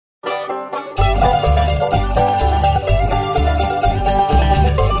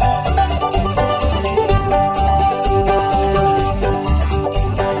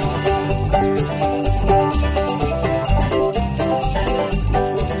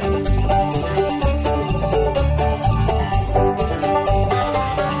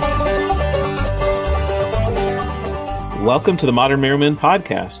Welcome to the Modern Marrowmen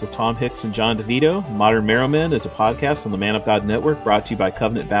podcast with Tom Hicks and John DeVito. Modern Marrowmen is a podcast on the Man of God Network brought to you by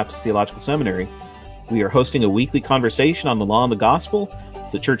Covenant Baptist Theological Seminary. We are hosting a weekly conversation on the law and the gospel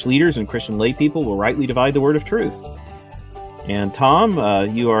so that church leaders and Christian lay people will rightly divide the word of truth. And Tom,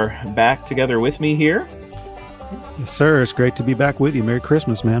 you are back together with me here. Yes, sir. It's great to be back with you. Merry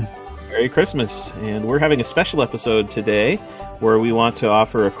Christmas, man. Merry Christmas. And we're having a special episode today where we want to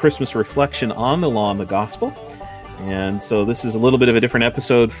offer a Christmas reflection on the law and the gospel. And so this is a little bit of a different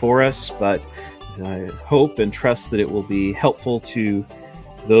episode for us, but I hope and trust that it will be helpful to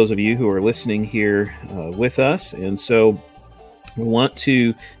those of you who are listening here with us. And so we want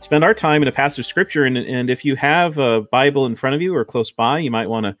to spend our time in a passage of Scripture. And if you have a Bible in front of you or close by, you might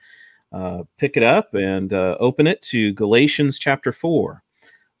want to pick it up and open it to Galatians chapter 4.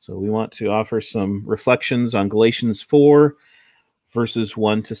 So we want to offer some reflections on Galatians 4, verses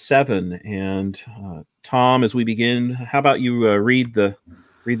 1 to 7. And Tom, as we begin, how about you read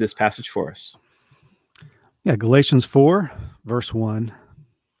this passage for us? Yeah, Galatians 4, verse 1.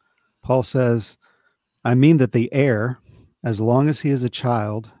 Paul says, I mean that the heir, as long as he is a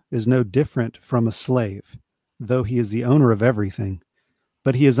child, is no different from a slave, though he is the owner of everything.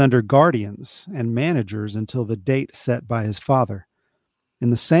 But he is under guardians and managers until the date set by his father. In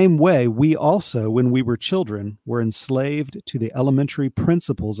the same way, we also, when we were children, were enslaved to the elementary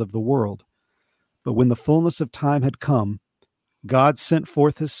principles of the world. But when the fullness of time had come, God sent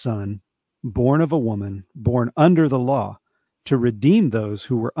forth his Son, born of a woman, born under the law, to redeem those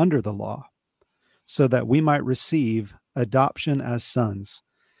who were under the law, so that we might receive adoption as sons.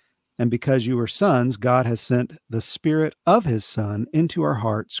 And because you are sons, God has sent the Spirit of his Son into our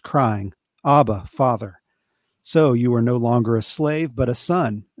hearts, crying, Abba, Father. So you are no longer a slave, but a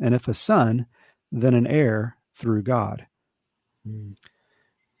son, and if a son, then an heir through God. Mm.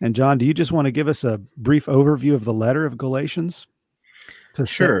 And John, do you just want to give us a brief overview of the letter of Galatians to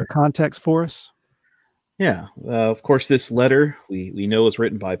set the context for us? Yeah, of course, this letter we know was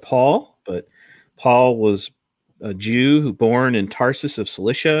written by Paul, but Paul was a Jew who born in Tarsus of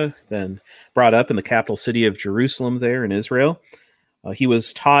Cilicia, then brought up in the capital city of Jerusalem there in Israel. He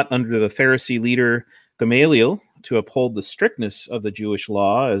was taught under the Pharisee leader Gamaliel to uphold the strictness of the Jewish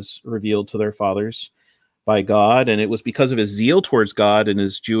law as revealed to their fathers by God. And it was because of his zeal towards God and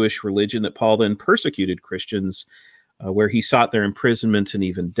his Jewish religion that Paul then persecuted Christians, where he sought their imprisonment and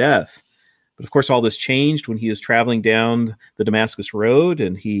even death. But of course, all this changed when he was traveling down the Damascus Road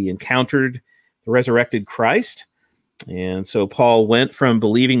and he encountered the resurrected Christ. And so Paul went from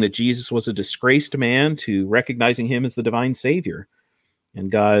believing that Jesus was a disgraced man to recognizing him as the divine Savior. And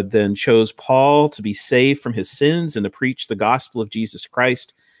God then chose Paul to be saved from his sins and to preach the gospel of Jesus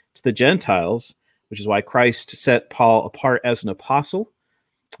Christ to the Gentiles, which is why Christ set Paul apart as an apostle.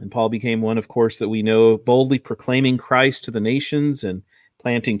 And Paul became one, of course, that we know boldly proclaiming Christ to the nations and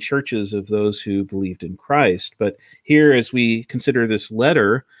planting churches of those who believed in Christ. But here, as we consider this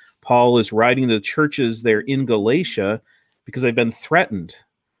letter, Paul is writing to the churches there in Galatia because they've been threatened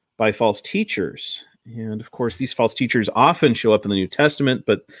by false teachers. And of course, these false teachers often show up in the New Testament,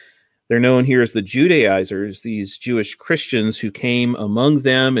 but they're known here as the Judaizers, these Jewish Christians who came among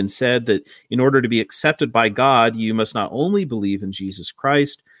them and said that in order to be accepted by God, you must not only believe in Jesus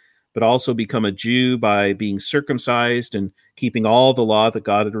Christ, but also become a Jew by being circumcised and keeping all the law that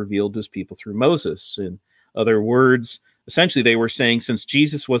God had revealed to his people through Moses. In other words, essentially they were saying since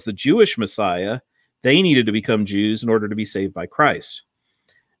Jesus was the Jewish Messiah, they needed to become Jews in order to be saved by Christ.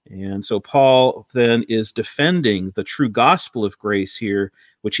 And so Paul then is defending the true gospel of grace here,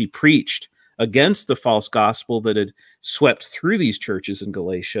 which he preached against the false gospel that had swept through these churches in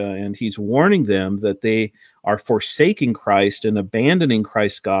Galatia. And he's warning them that they are forsaking Christ and abandoning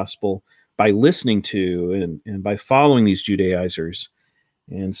Christ's gospel by listening to and by following these Judaizers.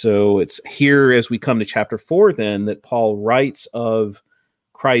 And so it's here as we come to chapter 4 then that Paul writes of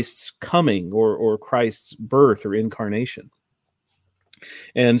Christ's coming or Christ's birth or incarnation.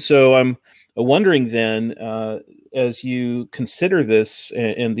 And so I'm wondering then, as you consider this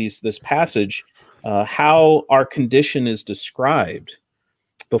and this passage, how our condition is described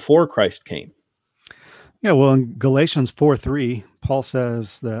before Christ came. Yeah, well, in Galatians 4:3, Paul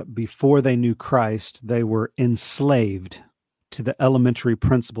says that before they knew Christ, they were enslaved to the elementary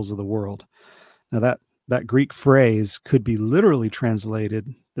principles of the world. Now, that Greek phrase could be literally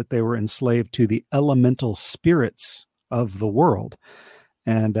translated that they were enslaved to the elemental spirits of the world.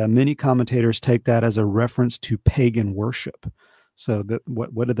 And many commentators take that as a reference to pagan worship. So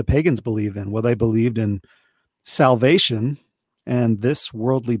what did the pagans believe in? Well, they believed in salvation and this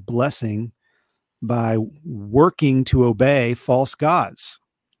worldly blessing by working to obey false gods.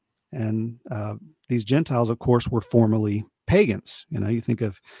 And these Gentiles, of course, were formerly pagans. You think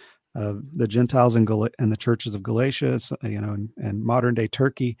of the Gentiles in the churches of Galatia, and modern day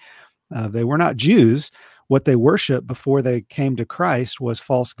Turkey. They were not Jews. What they worshiped before they came to Christ was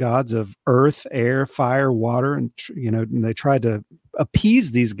false gods of earth, air, fire, water, and they tried to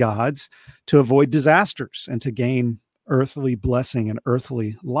appease these gods to avoid disasters and to gain earthly blessing and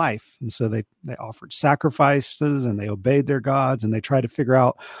earthly life. And so they offered sacrifices and they obeyed their gods, and they tried to figure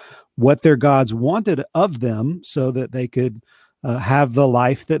out what their gods wanted of them so that they could have the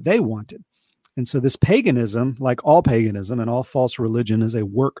life that they wanted. And so this paganism, like all paganism and all false religion, is a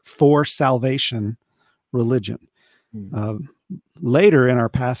work for salvation religion. Later in our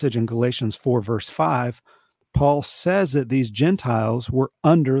passage in Galatians 4, verse 5, Paul says that these Gentiles were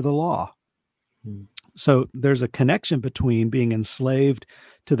under the law. So there's a connection between being enslaved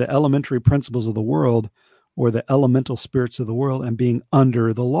to the elementary principles of the world, or the elemental spirits of the world, and being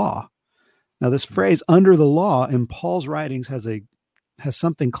under the law. Now, this phrase "under the law" in Paul's writings has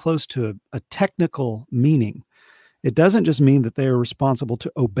something close to a technical meaning. It doesn't just mean that they are responsible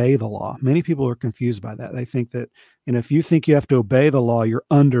to obey the law. Many people are confused by that. They think that, if you think you have to obey the law, you're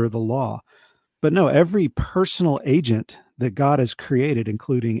under the law. But no, every personal agent that God has created,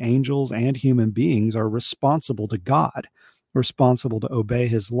 including angels and human beings, are responsible to God, responsible to obey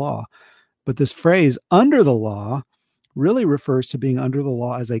his law. But this phrase "under the law" really refers to being under the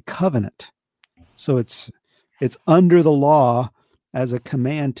law as a covenant. So it's under the law as a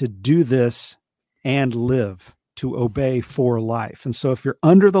command to do this and live, to obey for life. And so if you're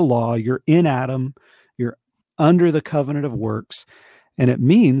under the law, you're in Adam, you're under the covenant of works, and it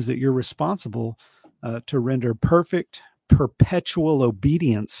means that you're responsible to render perfect, perpetual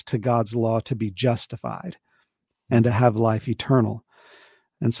obedience to God's law to be justified and to have life eternal.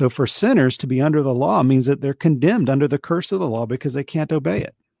 And so for sinners to be under the law means that they're condemned under the curse of the law because they can't obey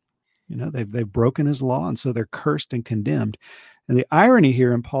it. They've broken his law, and so they're cursed and condemned. And the irony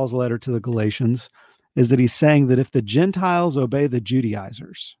here in Paul's letter to the Galatians is that he's saying that if the Gentiles obey the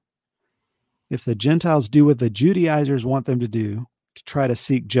Judaizers, if the Gentiles do what the Judaizers want them to do, to try to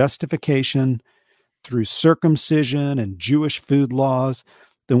seek justification through circumcision and Jewish food laws,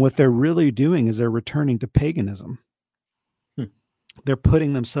 then what they're really doing is they're returning to paganism. They're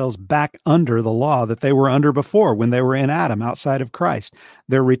putting themselves back under the law that they were under before when they were in Adam, outside of Christ.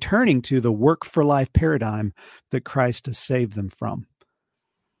 They're returning to the work for life paradigm that Christ has saved them from.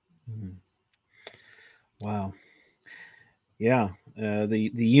 Wow. Yeah.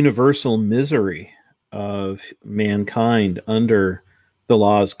 The universal misery of mankind under the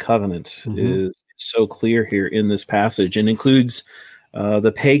law's covenant is so clear here in this passage, and includes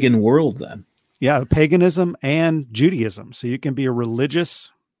the pagan world then. Yeah, paganism and Judaism. So you can be a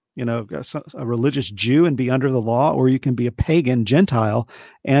religious, a religious Jew and be under the law, or you can be a pagan Gentile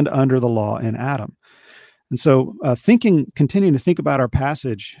and under the law in Adam. And so continuing to think about our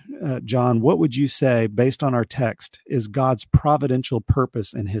passage, John, what would you say, based on our text, is God's providential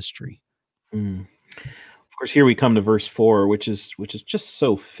purpose in history? Of course, here we come to verse 4, which is just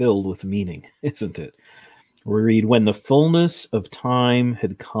so filled with meaning, isn't it? We read, "When the fullness of time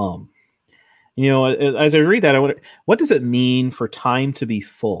had come." As I read that, I wonder, what does it mean for time to be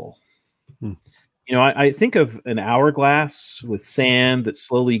full? I think of an hourglass with sand that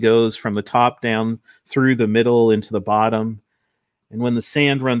slowly goes from the top down through the middle into the bottom. And when the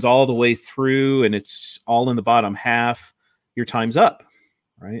sand runs all the way through and it's all in the bottom half, your time's up,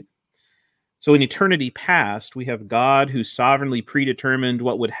 right? So in eternity past, we have God who sovereignly predetermined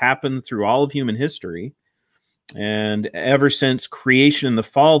what would happen through all of human history. And ever since creation and the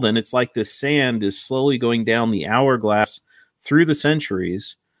fall, then it's like this sand is slowly going down the hourglass through the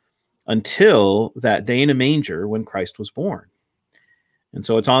centuries until that day in a manger when Christ was born. And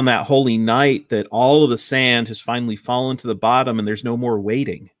so it's on that holy night that all of the sand has finally fallen to the bottom, and there's no more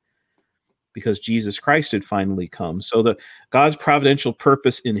waiting because Jesus Christ had finally come. So God's providential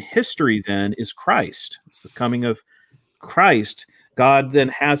purpose in history then is Christ. It's the coming of Christ. God then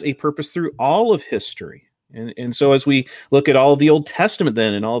has a purpose through all of history. And so as we look at all of the Old Testament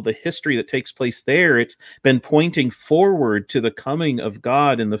then and all the history that takes place there, it's been pointing forward to the coming of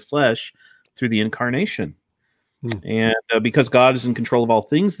God in the flesh through the incarnation. And because God is in control of all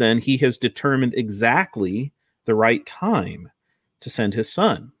things, then he has determined exactly the right time to send his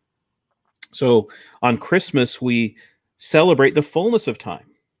son. So on Christmas, we celebrate the fullness of time,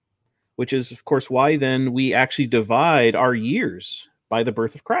 which is, of course, why then we actually divide our years by the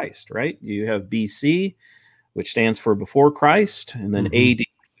birth of Christ, right? You have BC, which stands for before Christ, and then AD,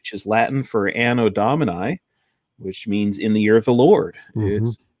 which is Latin for Anno Domini, which means in the year of the Lord.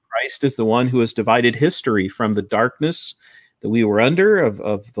 Christ is the one who has divided history from the darkness that we were under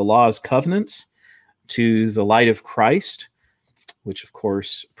of the law's covenant to the light of Christ, which of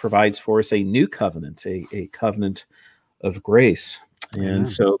course provides for us a new covenant, a covenant of grace. And Amen.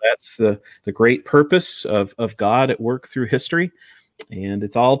 so that's the great purpose of God at work through history. And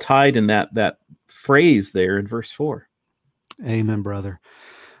it's all tied in that phrase there in verse 4. Amen, brother.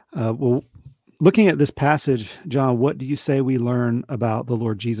 Well, looking at this passage, John, what do you say we learn about the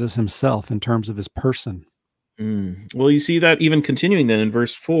Lord Jesus himself in terms of his person? Well, you see that even continuing then in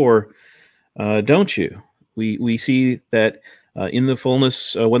verse 4, don't you? We see that in the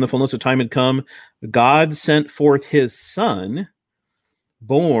fullness, when the fullness of time had come, God sent forth his Son,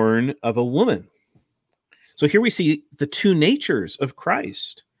 born of a woman. So here we see the two natures of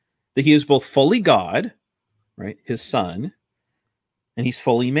Christ, that he is both fully God, right, his Son, and he's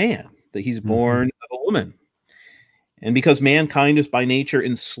fully man, that he's born of a woman. And because mankind is by nature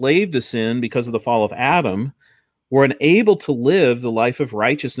enslaved to sin because of the fall of Adam, we're unable to live the life of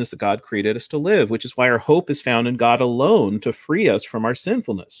righteousness that God created us to live, which is why our hope is found in God alone to free us from our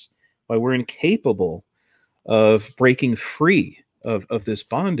sinfulness, why we're incapable of breaking free of this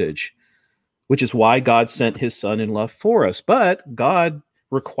bondage, which is why God sent his Son in love for us. But God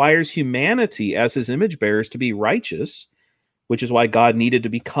requires humanity as his image bearers to be righteous, which is why God needed to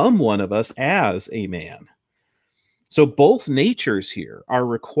become one of us as a man. So both natures here are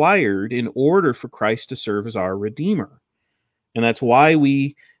required in order for Christ to serve as our Redeemer. And that's why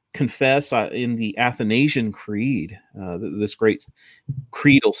we confess in the Athanasian Creed, this great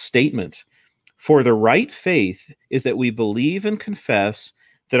creedal statement, for the right faith is that we believe and confess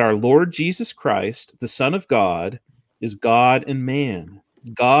that our Lord Jesus Christ, the Son of God, is God and man,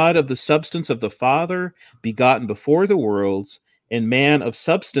 God of the substance of the Father, begotten before the worlds, and man of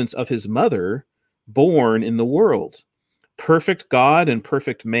substance of his mother, born in the world. Perfect God and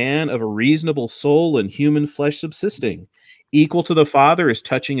perfect man, of a reasonable soul and human flesh subsisting, equal to the Father as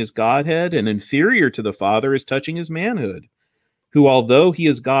touching his Godhead, and inferior to the Father as touching his manhood, who, although he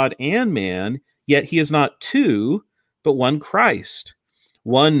is God and man, yet he is not two, but one Christ,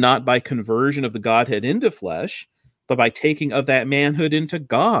 one not by conversion of the Godhead into flesh, but by taking of that manhood into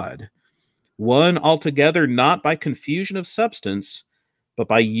God, one altogether not by confusion of substance, but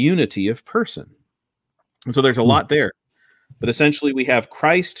by unity of person. And so there's a lot there. But essentially we have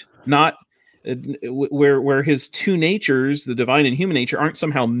Christ not where his two natures, the divine and human nature, aren't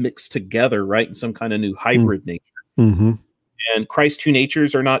somehow mixed together, right, in some kind of new hybrid nature. Mm-hmm. And Christ's two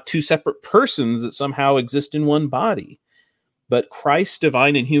natures are not two separate persons that somehow exist in one body. But Christ's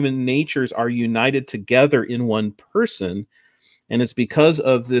divine and human natures are united together in one person. And it's because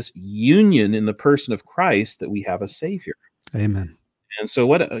of this union in the person of Christ that we have a Savior. Amen. And so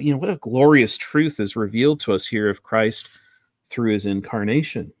what a glorious truth is revealed to us here of Christ through his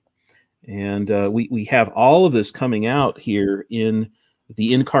incarnation. And we have all of this coming out here in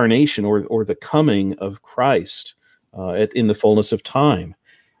the incarnation or the coming of Christ in the fullness of time.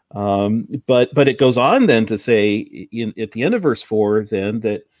 But it goes on then to say at the end of verse 4 then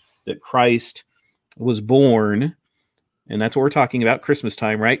that Christ was born, and that's what we're talking about, Christmas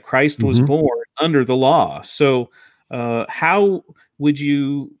time, right? Christ was born under the law. So how would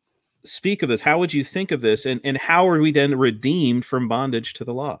you speak of this? How would you think of this? And how are we then redeemed from bondage to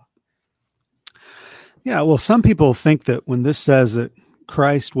the law? Yeah, well, some people think that when this says that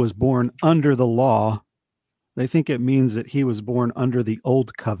Christ was born under the law, they think it means that he was born under the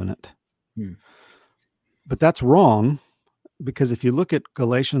old covenant. But that's wrong, because if you look at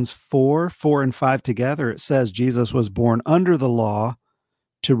Galatians 4 and 5 together, it says Jesus was born under the law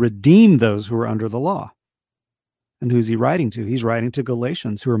to redeem those who are under the law. And who's he writing to? He's writing to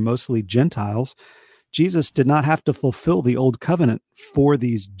Galatians, who are mostly Gentiles. Jesus did not have to fulfill the old covenant for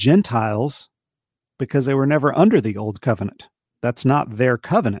these Gentiles because they were never under the old covenant. That's not their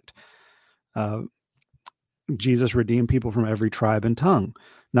covenant. Jesus redeemed people from every tribe and tongue,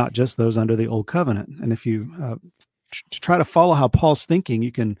 not just those under the old covenant. And if you to try to follow how Paul's thinking,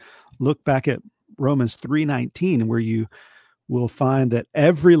 you can look back at Romans 3:19, where you will find that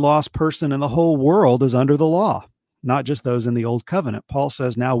every lost person in the whole world is under the law, not just those in the old covenant. Paul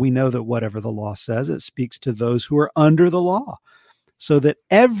says, now we know that whatever the law says, it speaks to those who are under the law, so that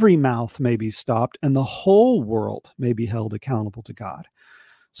every mouth may be stopped and the whole world may be held accountable to God.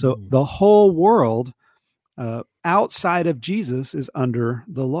 So the whole world outside of Jesus is under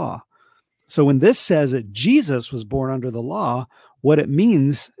the law. So when this says that Jesus was born under the law, what it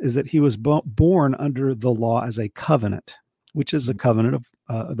means is that he was born under the law as a covenant, which is the covenant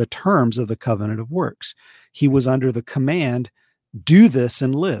of the terms of the covenant of works. He was under the command, do this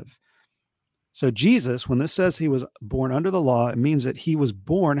and live. So Jesus, when this says he was born under the law, it means that he was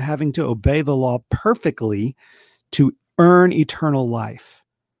born having to obey the law perfectly to earn eternal life.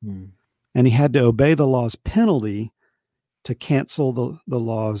 and he had to obey the law's penalty to cancel the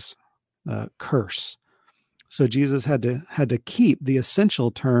law's curse. So Jesus had to keep the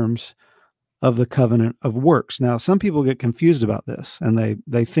essential terms of the covenant of works. Now, some people get confused about this, and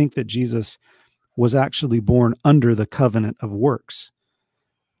they think that Jesus was actually born under the covenant of works.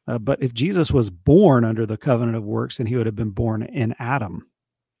 But if Jesus was born under the covenant of works, then he would have been born in Adam.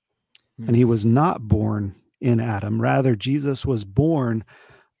 And he was not born in Adam. Rather, Jesus was born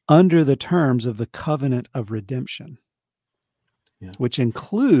under the terms of the covenant of redemption, which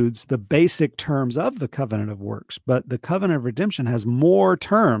includes the basic terms of the covenant of works. But the covenant of redemption has more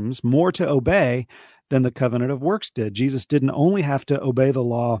terms, more to obey than the covenant of works did. Jesus didn't only have to obey the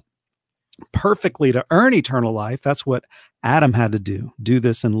law perfectly to earn eternal life. That's what Adam had to do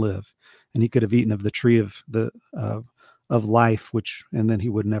this and live. And he could have eaten of the tree of life, and then he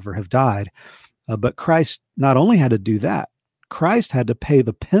would never have died. But Christ not only had to do that, Christ had to pay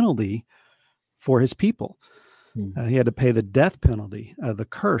the penalty for his people. He had to pay the death penalty, the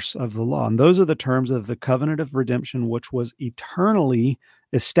curse of the law. And those are the terms of the covenant of redemption, which was eternally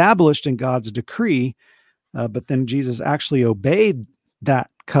established in God's decree. But then Jesus actually obeyed that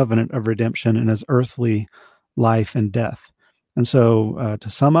covenant of redemption in his earthly life and death. And so to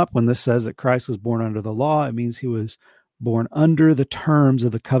sum up, when this says that Christ was born under the law, it means he was born under the terms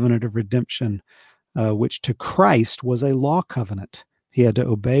of the covenant of redemption, which to Christ was a law covenant. He had to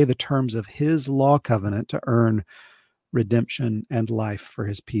obey the terms of his law covenant to earn redemption and life for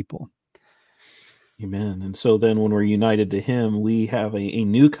his people. Amen. And so then when we're united to him, we have a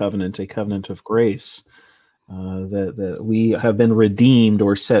new covenant, a covenant of grace, that we have been redeemed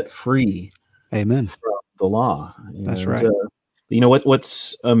or set free. Amen. From the law. That's right.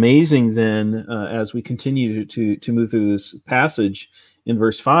 What's amazing then, as we continue to move through this passage in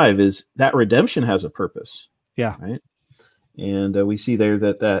verse 5, is that redemption has a purpose. Yeah. Right. And we see there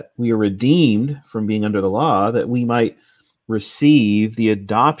that we are redeemed from being under the law, that we might receive the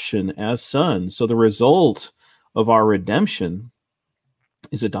adoption as sons. So the result of our redemption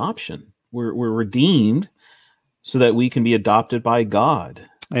is adoption. We're redeemed so that we can be adopted by God.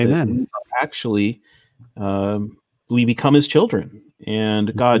 Amen. Actually, we become his children,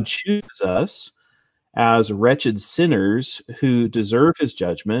 and God chooses us as wretched sinners who deserve his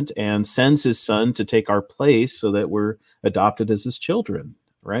judgment and sends his son to take our place so that we're adopted as his children,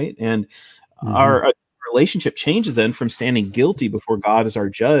 right? And our relationship changes then from standing guilty before God as our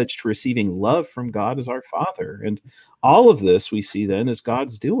judge to receiving love from God as our father. And all of this we see then is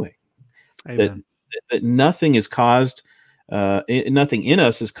God's doing. Amen. That nothing is caused, nothing in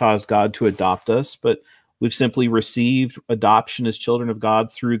us has caused God to adopt us, but we've simply received adoption as children of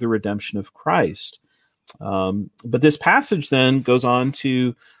God through the redemption of Christ. But this passage then goes on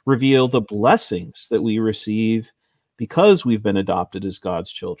to reveal the blessings that we receive because we've been adopted as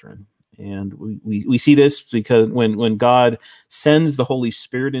God's children. And we see this because when God sends the Holy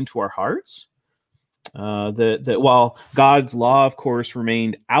Spirit into our hearts, that while God's law, of course,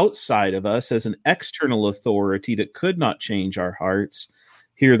 remained outside of us as an external authority that could not change our hearts,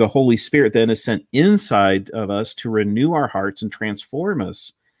 here the Holy Spirit then is sent inside of us to renew our hearts and transform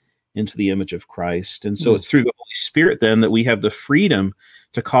us into the image of Christ. And so it's through the Holy Spirit then that we have the freedom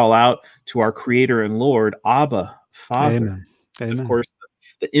to call out to our Creator and Lord, Abba, Father. Amen. Amen. Of course,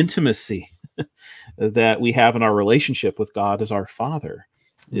 the intimacy that we have in our relationship with God as our Father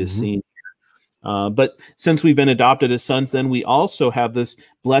is seen here. But since we've been adopted as sons, then we also have this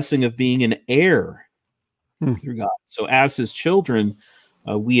blessing of being an heir through God. So as his children,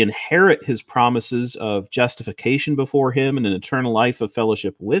 we inherit his promises of justification before him and an eternal life of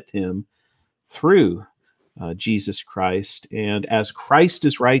fellowship with him through Jesus Christ. And as Christ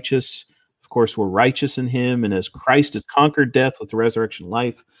is righteous, of course, we're righteous in him. And as Christ has conquered death with the resurrection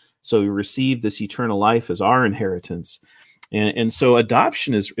life, so we receive this eternal life as our inheritance. And so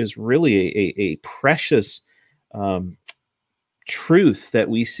adoption is really a precious truth that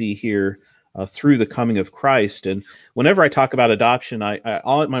we see here through the coming of Christ. And whenever I talk about adoption,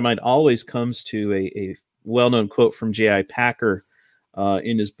 my mind always comes to a well-known quote from J.I. Packer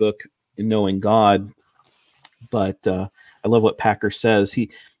in his book, In Knowing God. But I love what Packer says. He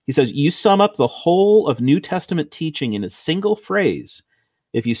says, "You sum up the whole of New Testament teaching in a single phrase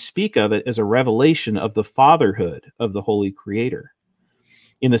if you speak of it as a revelation of the fatherhood of the Holy Creator.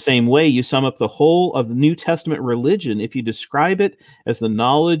 In the same way, you sum up the whole of the New Testament religion if you describe it as the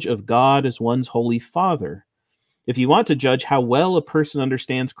knowledge of God as one's Holy Father. If you want to judge how well a person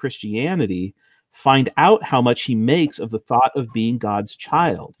understands Christianity, find out how much he makes of the thought of being God's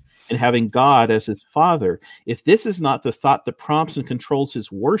child, and having God as his Father. If this is not the thought that prompts and controls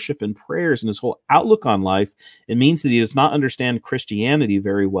his worship and prayers and his whole outlook on life, it means that he does not understand Christianity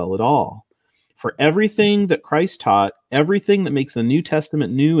very well at all. For everything that Christ taught, everything that makes the New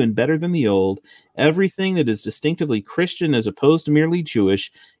Testament new and better than the Old, everything that is distinctively Christian as opposed to merely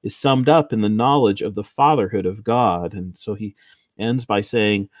Jewish, is summed up in the knowledge of the fatherhood of God. And so he ends by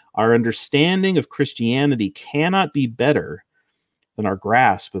saying, our understanding of Christianity cannot be better than our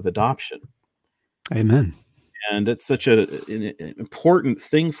grasp of adoption. Amen. And it's such an important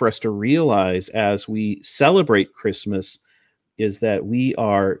thing for us to realize as we celebrate Christmas, is that we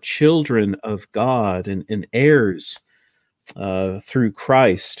are children of God and heirs through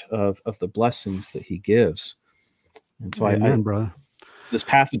Christ of the blessings that he gives. And so Amen, brother. This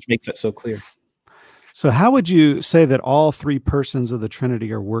passage makes that so clear. So how would you say that all three persons of the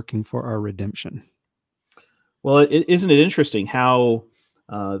Trinity are working for our redemption? Well, isn't it interesting how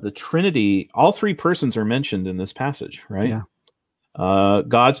the Trinity, all three persons are mentioned in this passage, right? Yeah.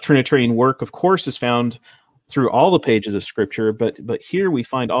 God's Trinitarian work, of course, is found through all the pages of Scripture, but here we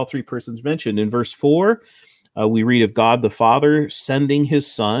find all three persons mentioned. In verse 4, we read of God the Father sending his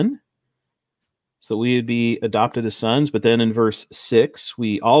Son so that we would be adopted as sons. But then in verse 6,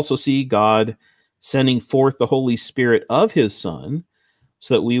 we also see God sending forth the Holy Spirit of his Son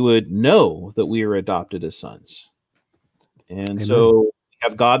so that we would know that we are adopted as sons. And Amen. So we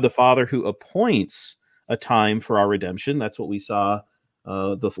have God the Father who appoints a time for our redemption. That's what we saw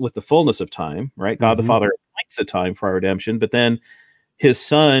with the fullness of time, right? God the Father appoints a time for our redemption, but then his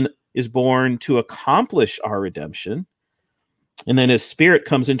Son is born to accomplish our redemption. And then his Spirit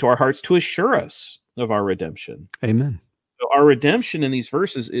comes into our hearts to assure us of our redemption. Amen. So our redemption in these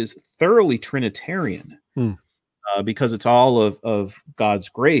verses is thoroughly Trinitarian because it's all of God's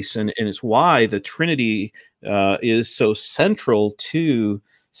grace. And it's why the Trinity is so central to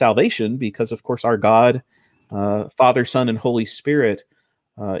salvation, because, of course, our God, Father, Son, and Holy Spirit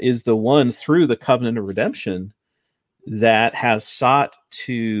is the one through the covenant of redemption that has sought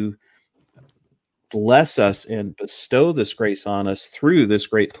to bless us and bestow this grace on us through this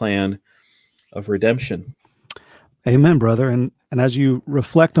great plan of redemption. Amen, brother. And as you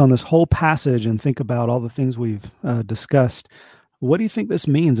reflect on this whole passage and think about all the things we've discussed, what do you think this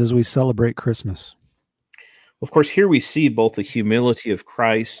means as we celebrate Christmas? Of course, here we see both the humility of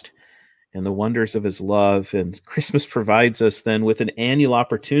Christ and the wonders of his love. And Christmas provides us then with an annual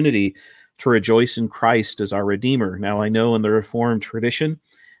opportunity to rejoice in Christ as our Redeemer. Now, I know in the Reformed tradition,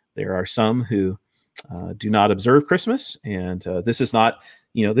 there are some who do not observe Christmas, and this is not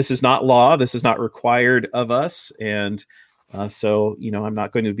law. This is not required of us. And so, I'm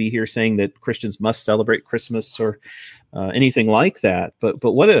not going to be here saying that Christians must celebrate Christmas or anything like that. But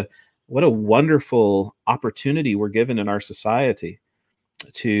what a wonderful opportunity we're given in our society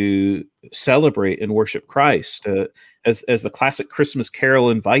to celebrate and worship Christ. As the classic Christmas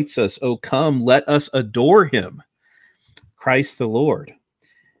carol invites us, "Oh, come, let us adore him, Christ the Lord."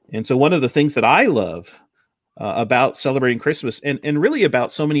 And so one of the things that I love about celebrating Christmas and really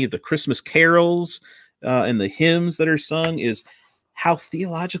about so many of the Christmas carols and the hymns that are sung is how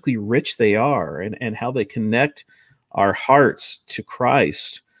theologically rich they are and how they connect our hearts to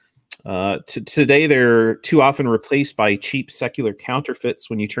Christ. Today, they're too often replaced by cheap secular counterfeits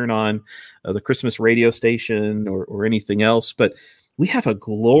when you turn on the Christmas radio station or anything else. But we have a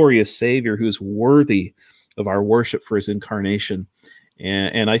glorious Savior who is worthy of our worship for his incarnation.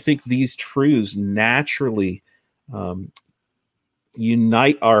 And I think these truths naturally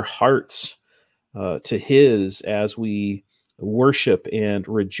unite our hearts to his as we worship and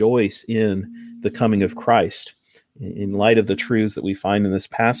rejoice in the coming of Christ in light of the truths that we find in this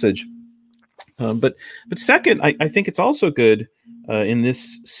passage. But second, I think it's also good in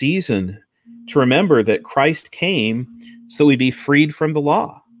this season to remember that Christ came so we'd be freed from the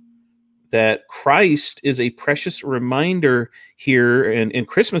law. That Christ is a precious reminder here, and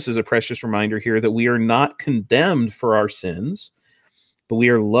Christmas is a precious reminder here that we are not condemned for our sins, but we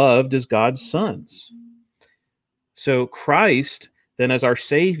are loved as God's sons. So Christ, then as our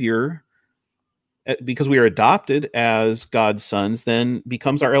Savior, because we are adopted as God's sons, then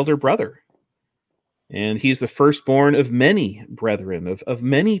becomes our elder brother. And he's the firstborn of many brethren, of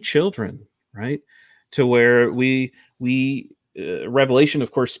many children, right? To where we Revelation,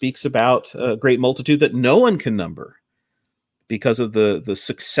 of course, speaks about a great multitude that no one can number because of the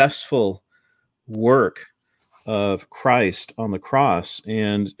successful work of Christ on the cross.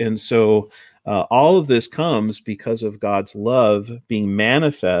 And so all of this comes because of God's love being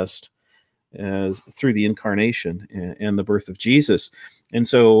manifest as through the incarnation and the birth of Jesus. And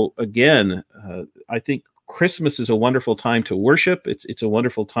so, again, I think Christmas is a wonderful time to worship. It's a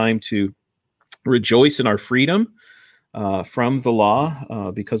wonderful time to rejoice in our freedom from the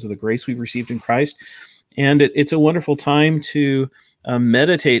law because of the grace we've received in Christ. And it's a wonderful time to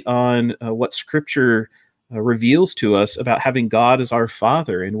meditate on what Scripture reveals to us about having God as our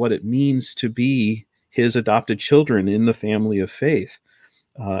Father and what it means to be His adopted children in the family of faith.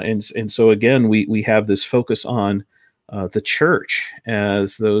 And so again, we have this focus on the church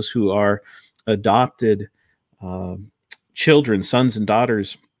as those who are adopted children, sons and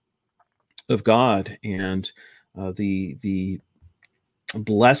daughters of God, and the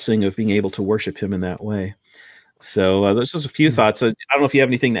blessing of being able to worship Him in that way. So there's just a few thoughts. I don't know if you have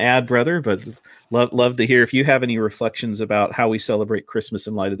anything to add, brother, but love to hear if you have any reflections about how we celebrate Christmas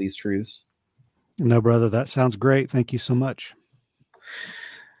in light of these truths. No, brother, that sounds great. Thank you so much.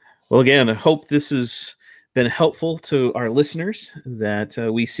 Well, again, I hope this has been helpful to our listeners, that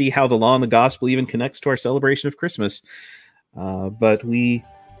we see how the law and the gospel even connects to our celebration of Christmas. But we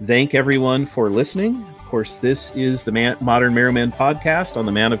thank everyone for listening. Of course, this is the Modern Marrow Man podcast on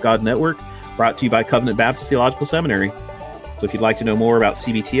the Man of God Network, brought to you by Covenant Baptist Theological Seminary. So if you'd like to know more about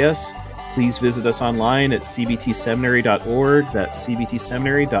CBTS, please visit us online at cbtseminary.org. That's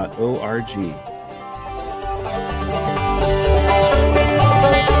cbtseminary.org.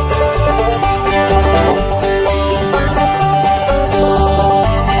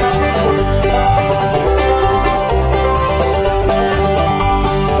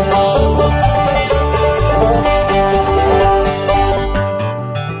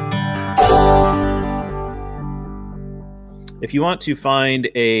 If you want to find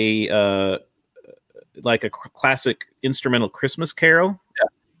a like a classic instrumental Christmas carol,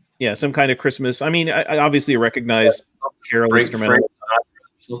 yeah, some kind of Christmas. I mean, I obviously recognize carol instrumental.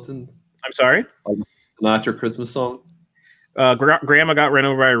 Something. I'm sorry. Sinatra Christmas song. Grandma Got Run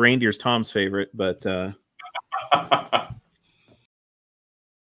Over by a Reindeer is Tom's favorite, but